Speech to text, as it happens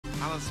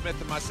Alan Smith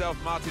and myself,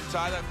 Martin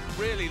Tyler,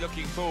 really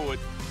looking forward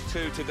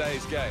to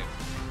today's game.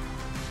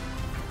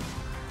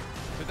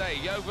 Today,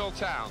 Yeovil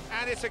Town,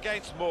 and it's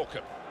against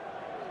Morecambe.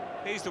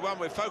 He's the one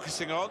we're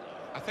focusing on,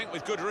 I think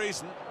with good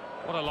reason.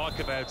 What I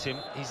like about him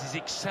is his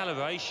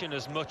acceleration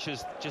as much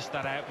as just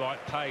that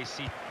outright pace.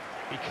 He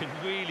can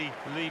really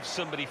leave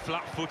somebody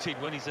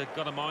flat-footed when he's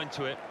got a mind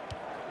to it.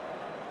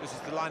 This is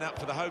the lineup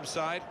for the home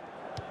side.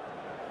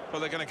 Well,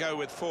 they're going to go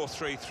with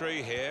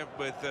 4-3-3 here,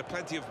 with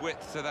plenty of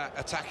width to that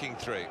attacking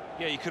three.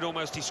 Yeah, you could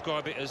almost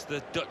describe it as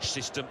the Dutch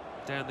system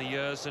down the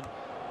years, and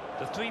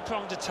the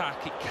three-pronged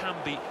attack, it can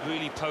be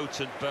really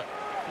potent, but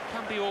it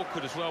can be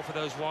awkward as well for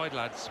those wide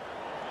lads.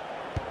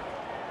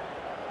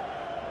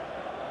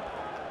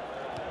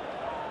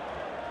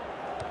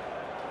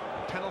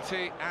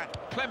 Penalty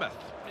at Plymouth.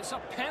 It's a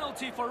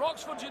penalty for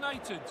Oxford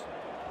United.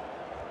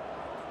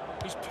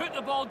 He's put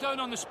the ball down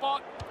on the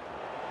spot.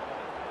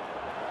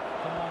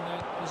 Come on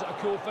then, is it a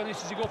cool finish?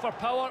 Does he go for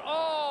power?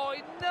 Oh,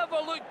 he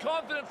never looked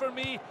confident for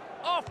me.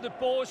 Off the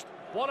post,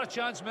 what a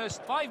chance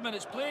missed. 5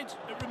 minutes played,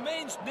 it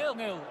remains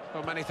 0-0.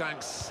 Well, many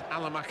thanks,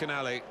 Alan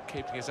McAnally,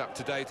 keeping us up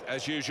to date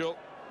as usual.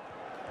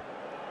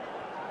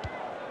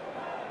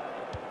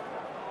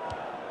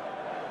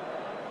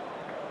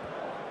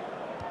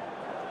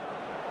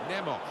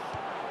 Nemov.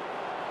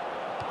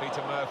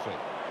 Peter Murphy.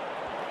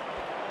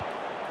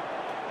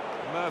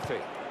 Murphy.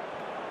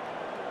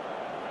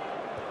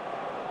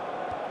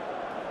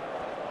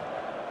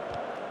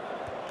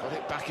 Got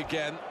it back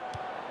again.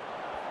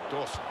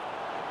 Dawson.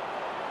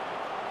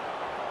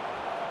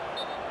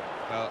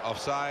 Well,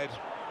 offside,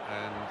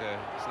 and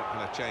it's not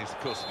going to change the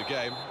course of the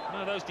game.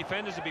 No, those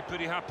defenders would be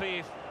pretty happy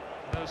if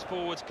those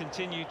forwards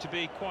continue to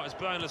be quite as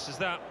blameless as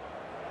that.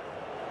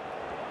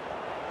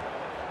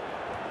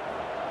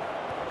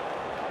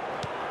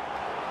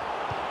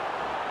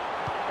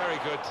 Very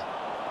good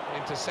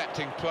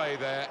intercepting play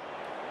there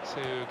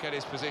to get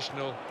his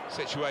positional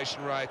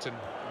situation right and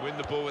win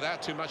the ball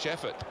without too much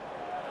effort.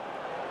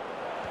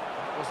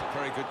 That wasn't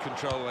very good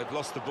control, they've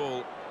lost the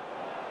ball.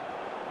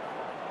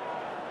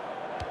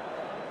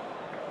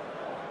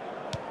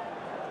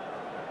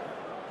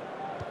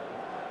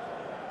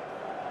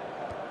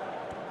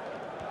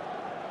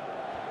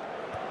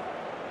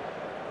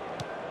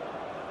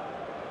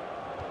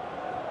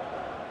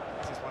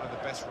 This is one of the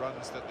best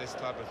runs that this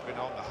club has been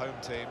on, the home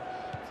team,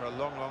 for a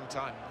long, long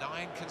time.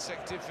 9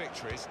 consecutive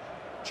victories,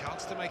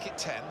 chance to make it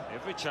 10.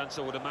 Every chance,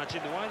 I would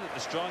imagine. The way that the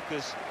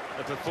strikers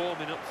are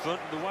performing up front,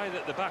 the way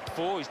that the back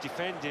four is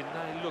defending,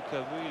 they look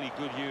a really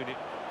good unit.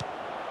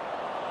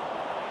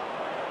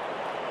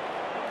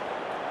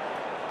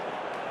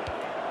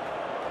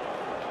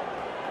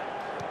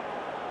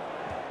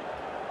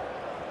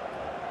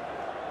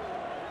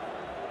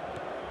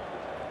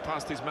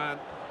 Past his man.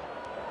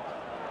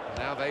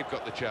 Now they've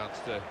got the chance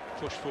to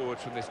push forward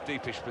from this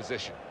deepish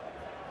position.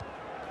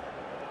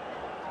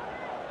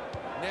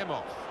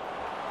 Nemov.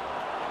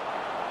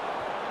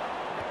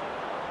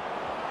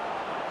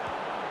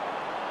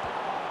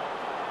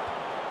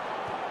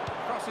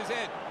 Crosses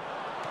in.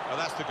 Oh,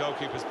 that's the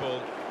goalkeeper's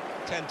ball.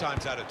 10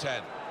 times out of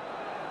 10.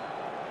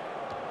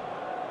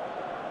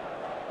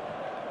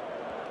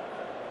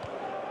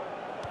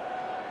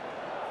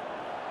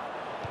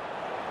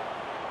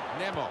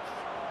 Nemov.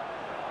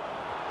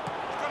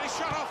 He's got his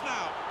shot off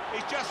now.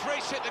 He's just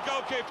reached it, the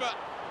goalkeeper.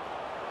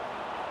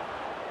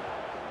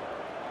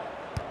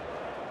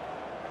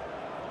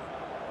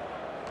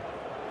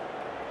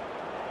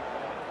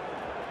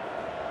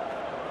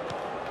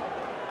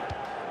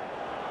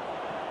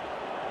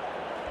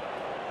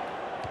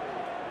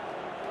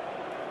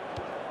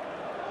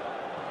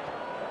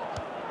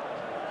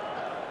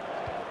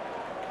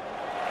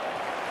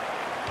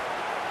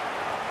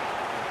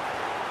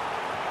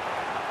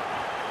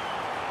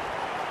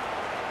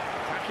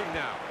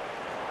 Now.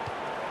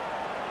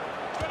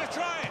 He's going to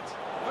try it.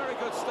 Very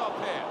good stop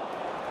here.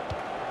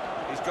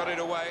 He's got it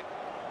away.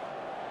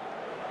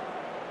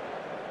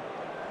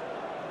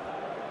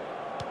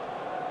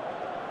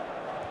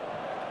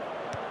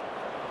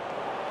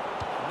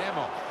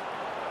 Nemov.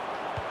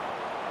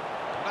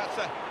 That's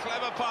a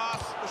clever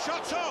pass. The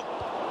shot's on.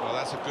 Well,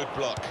 that's a good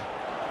block.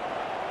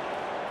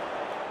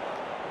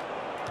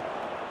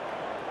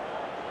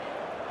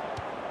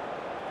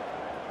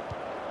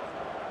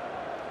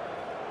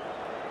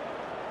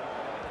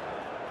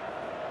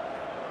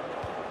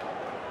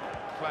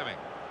 Fleming.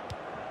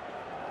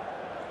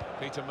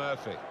 Peter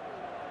Murphy.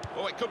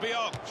 Oh, it could be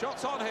on.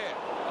 Shots on here.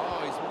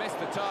 Oh, he's missed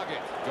the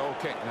target. Goal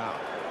kick now.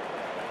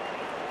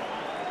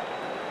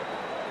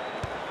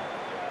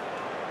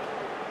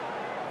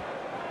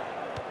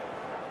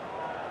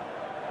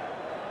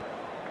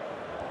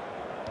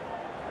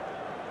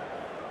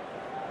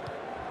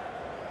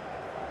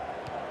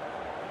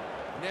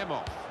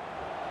 Nemov.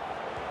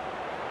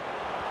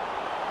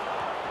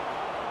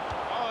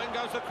 Oh, in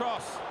goes the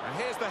cross. And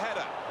here's the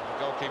header. The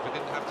goalkeeper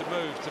didn't have to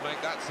move to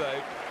make that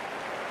save.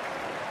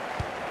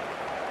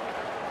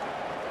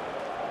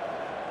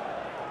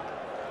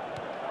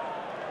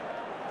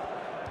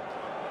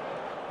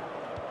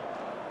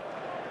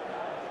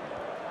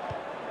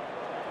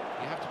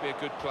 have to be a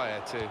good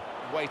player to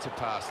wait a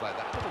pass like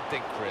that. A little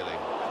dink, really.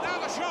 Now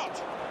the shot!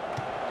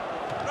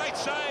 Great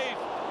save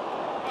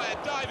by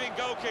a diving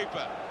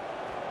goalkeeper.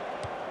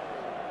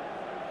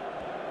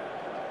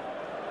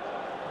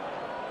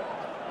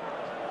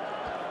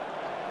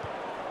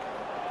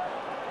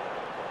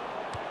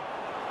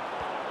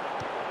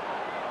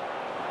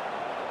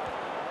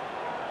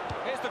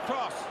 Here's the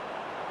cross.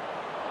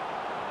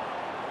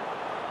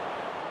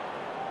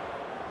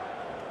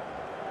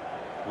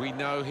 We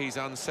know he's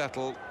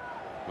unsettled.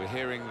 We're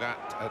hearing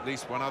that at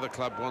least one other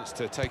club wants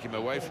to take him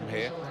away from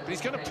here. But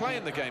he's going to play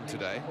in the game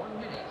today.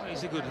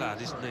 He's a good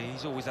lad, isn't he?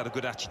 He's always had a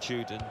good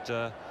attitude,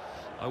 and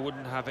I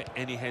wouldn't have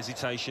any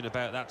hesitation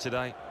about that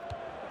today.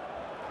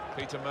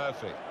 Peter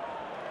Murphy.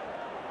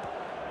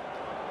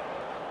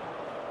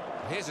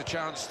 Here's a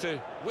chance to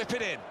whip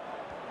it in.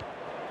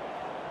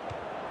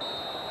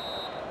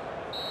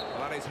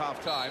 Well, that is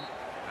half-time,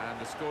 and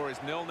the score is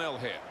 0-0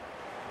 here.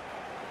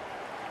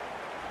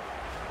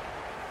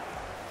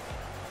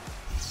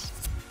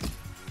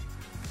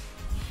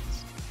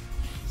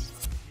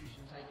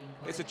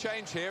 It's a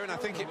change here, and I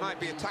think it might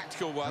be a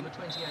tactical one. Number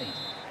 28,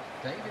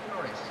 David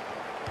Norris.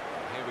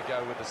 Here we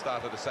go with the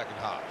start of the second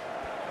half.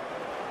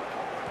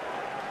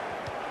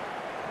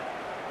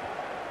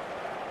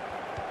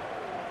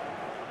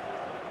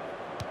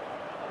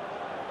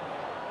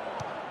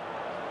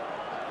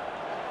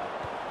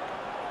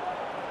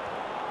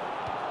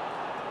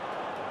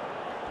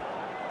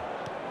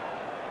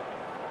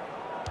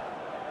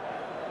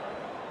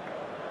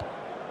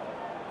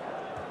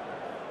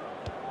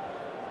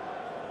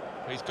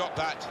 He's got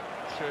that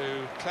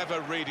through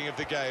clever reading of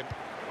the game,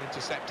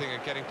 intercepting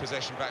and getting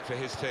possession back for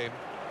his team.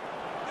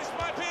 This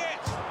might be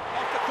it!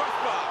 Off the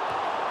crossbar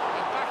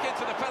and back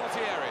into the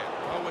penalty area.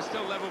 Oh, we're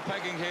still level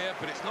pegging here,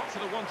 but it's not for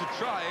the want of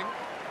trying.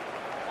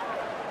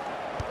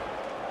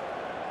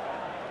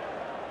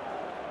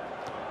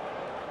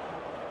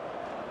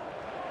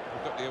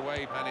 We've got the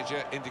away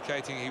manager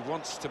indicating he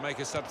wants to make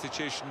a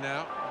substitution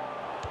now.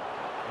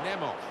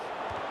 Nemov.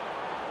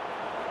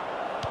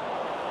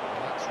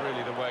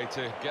 Really the way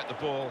to get the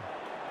ball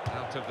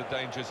out of the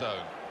danger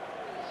zone.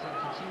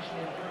 Substitution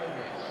in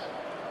progress.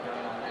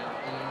 Going on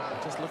now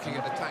is... Just looking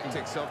at the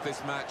tactics of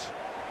this match,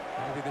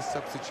 maybe this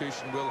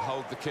substitution will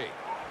hold the key.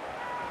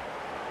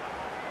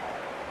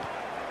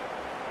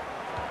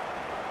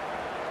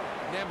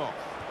 Nemov.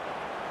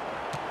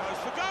 Goes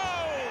for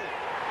goal!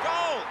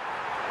 Goal!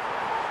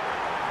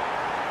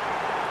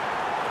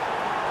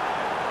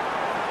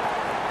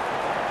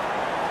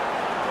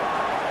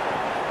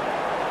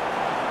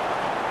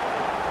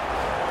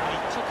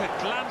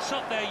 Glance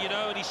up there, you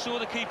know, and he saw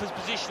the keeper's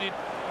positioning.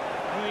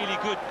 Really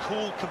good,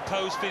 cool,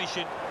 composed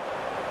finishing.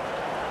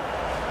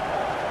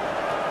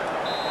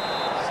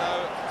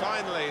 So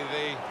finally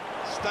the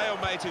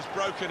stalemate is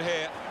broken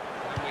here,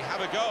 and we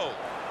have a goal.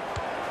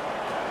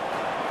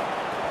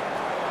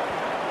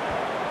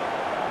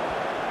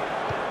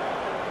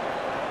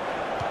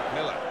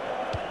 Miller.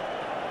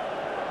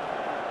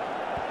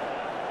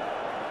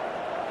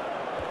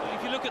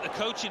 If you look at the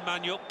coaching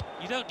manual,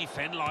 you don't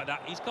defend like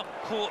that. He's got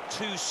caught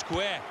too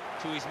square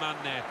to his man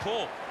there.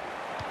 Poor.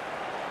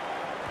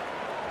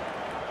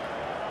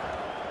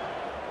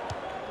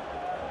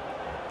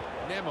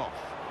 Nemov.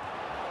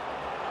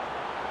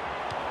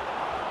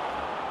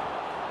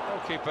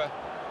 Goalkeeper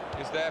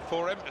is there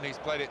for him, and he's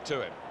played it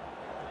to him.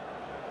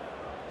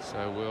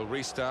 So we'll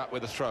restart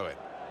with a throw-in.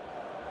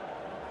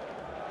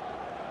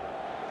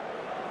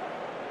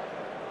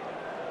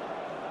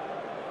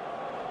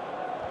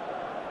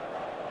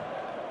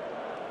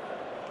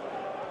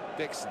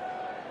 Dixon.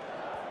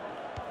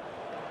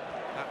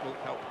 That will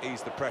help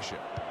ease the pressure.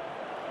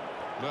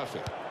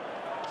 Murphy.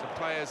 Some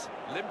players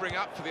limbering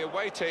up for the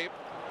away team.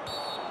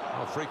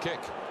 Oh, free kick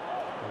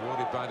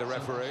awarded by the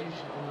referee.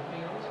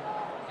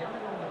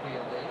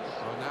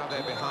 Well, now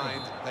they're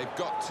behind. They've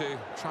got to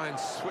try and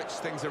switch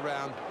things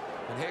around.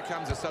 And here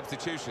comes a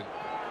substitution.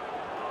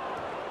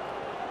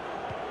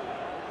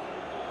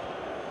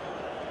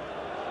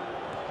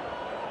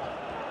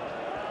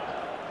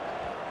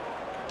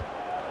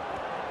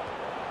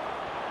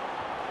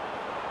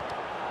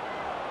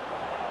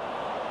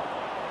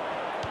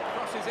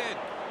 Crosses in.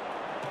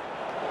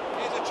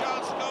 Here's a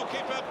chance,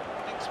 goalkeeper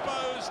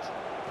exposed.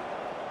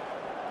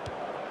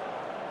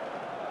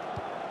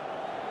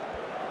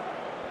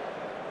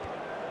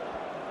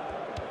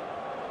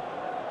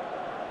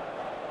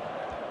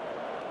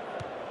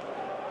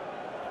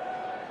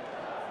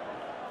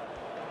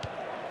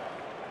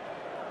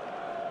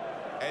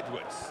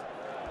 Edwards.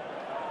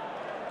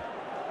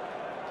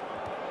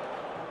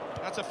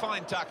 That's a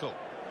fine tackle.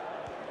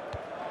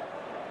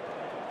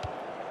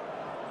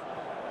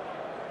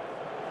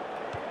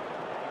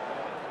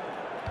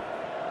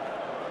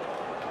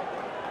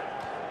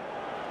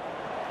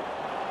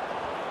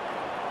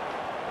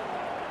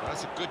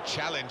 That's a good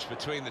challenge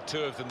between the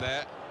two of them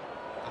there.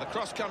 And the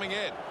cross coming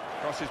in.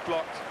 Cross is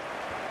blocked.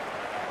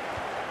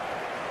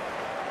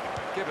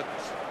 Gibbons.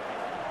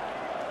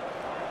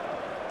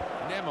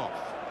 Nemov.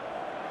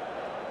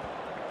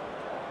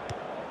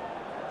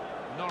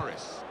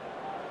 Norris.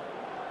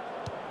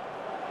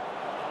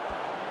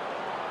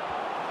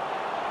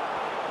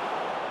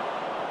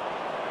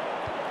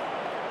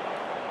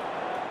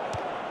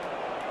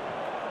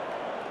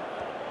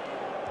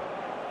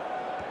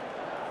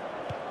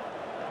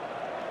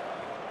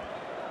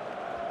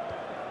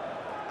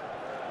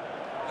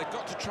 they've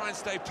got to try and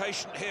stay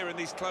patient here in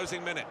these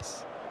closing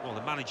minutes. Well,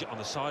 the manager on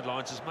the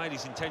sidelines has made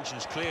his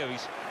intentions clear.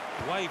 He's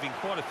waving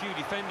quite a few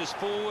defenders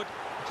forward.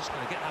 He's just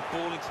going to get that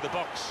ball into the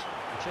box,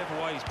 whichever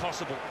way is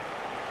possible.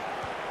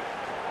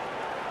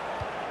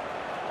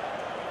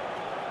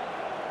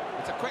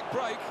 It's a quick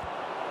break.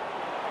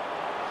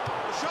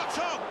 The shot's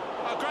on!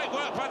 Oh, great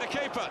work by the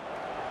keeper.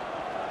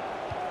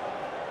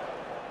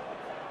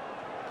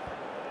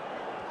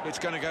 It's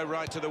going to go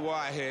right to the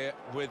wire here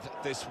with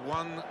this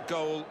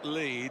one-goal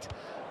lead.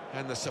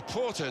 And the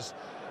supporters,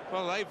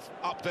 well, they've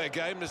upped their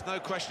game, there's no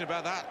question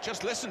about that.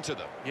 Just listen to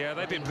them. Yeah,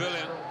 they've been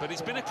brilliant, but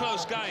it's been a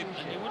close game,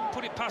 and you wouldn't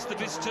put it past the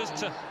visitors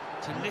to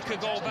nick a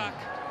goal back.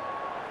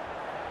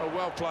 Oh,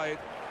 well played.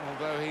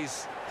 Although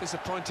he's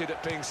disappointed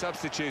at being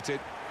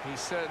substituted, he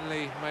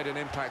certainly made an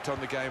impact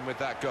on the game with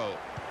that goal.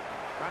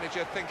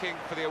 Manager thinking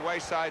for the away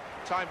side,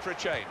 time for a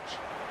change.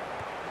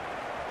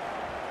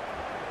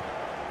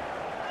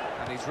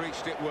 And he's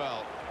reached it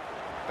well.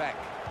 Beck.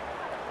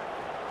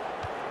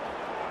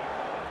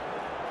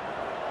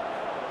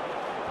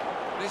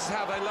 This is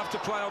how they love to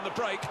play on the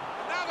break.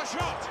 Now the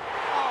shot!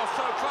 Oh,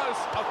 so close,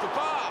 off the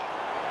bar.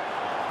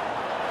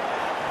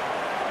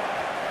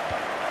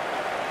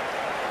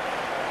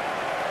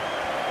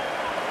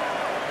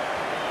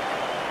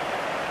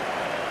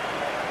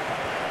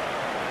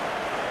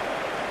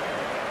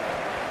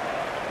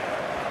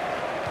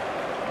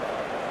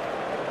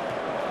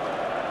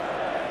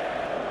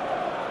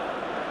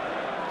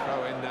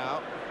 Throw in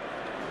now.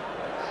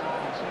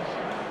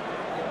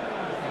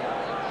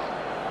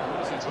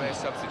 This is where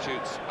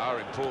substitutes are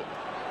important.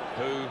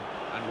 Who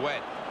and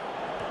when.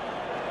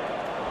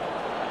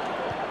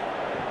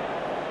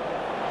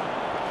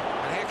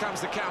 And here comes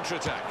the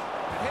counter-attack.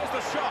 And here's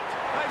the shot.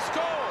 They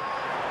score!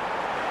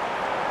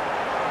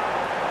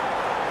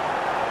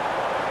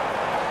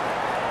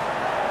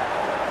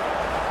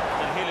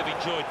 And he'll have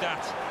enjoyed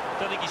that.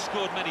 Don't think he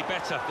scored many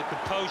better. The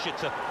composure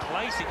to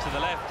place it to the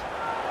left.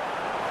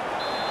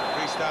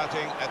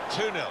 Restarting at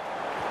 2-0.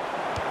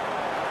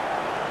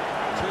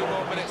 2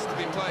 more minutes to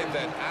be played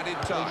then, added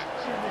time.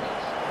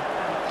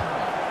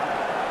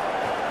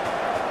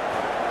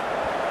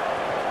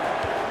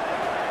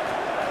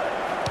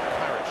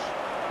 Parrish.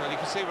 Well, you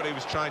can see what he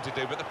was trying to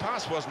do, but the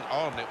pass wasn't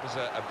on. It was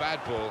a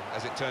bad ball,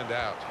 as it turned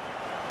out.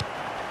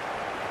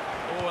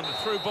 Oh, and the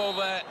through ball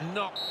there,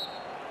 not.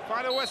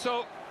 Final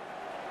whistle.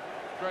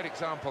 Great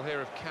example here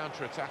of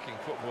counter-attacking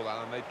football,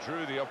 Alan. They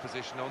drew the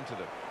opposition onto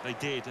them. They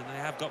did, and they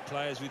have got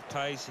players with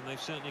pace, and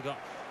they've certainly got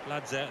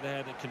lads out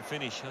there that can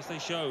finish, as they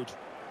showed.